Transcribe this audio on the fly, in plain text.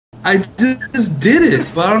I just did it,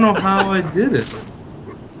 but I don't know how I did it.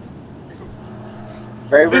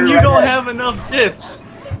 Then you don't have enough dips.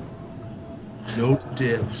 No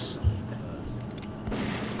dips.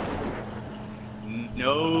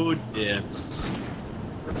 No dips.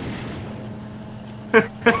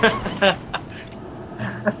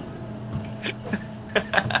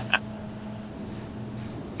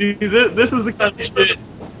 See, this is the kind of shit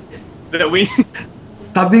that we.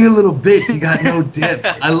 Stop being a little bitch. You got no dips.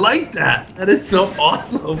 I like that. That is so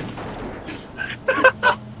awesome.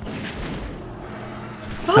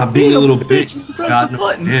 Stop being a little bitch. You got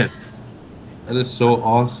no dips. That is so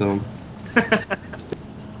awesome.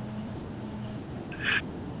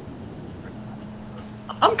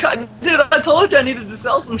 I'm cutting, dude. I told you I needed to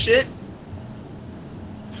sell some shit.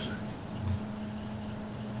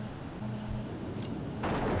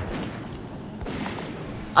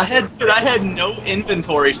 I had no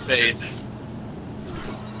inventory space.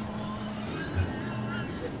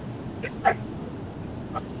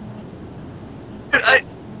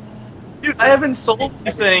 Dude, I haven't sold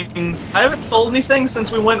anything. I haven't sold anything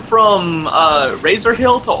since we went from Razor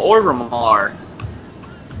Hill to Orgrimmar.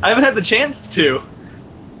 I haven't had the chance to.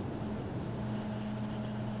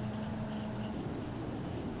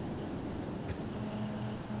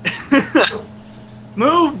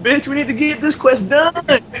 Move, bitch! We need to get this quest done.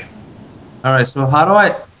 All right. So how do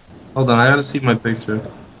I? Hold on. I gotta see my picture.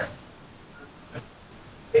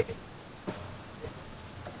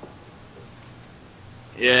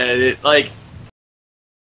 Yeah, like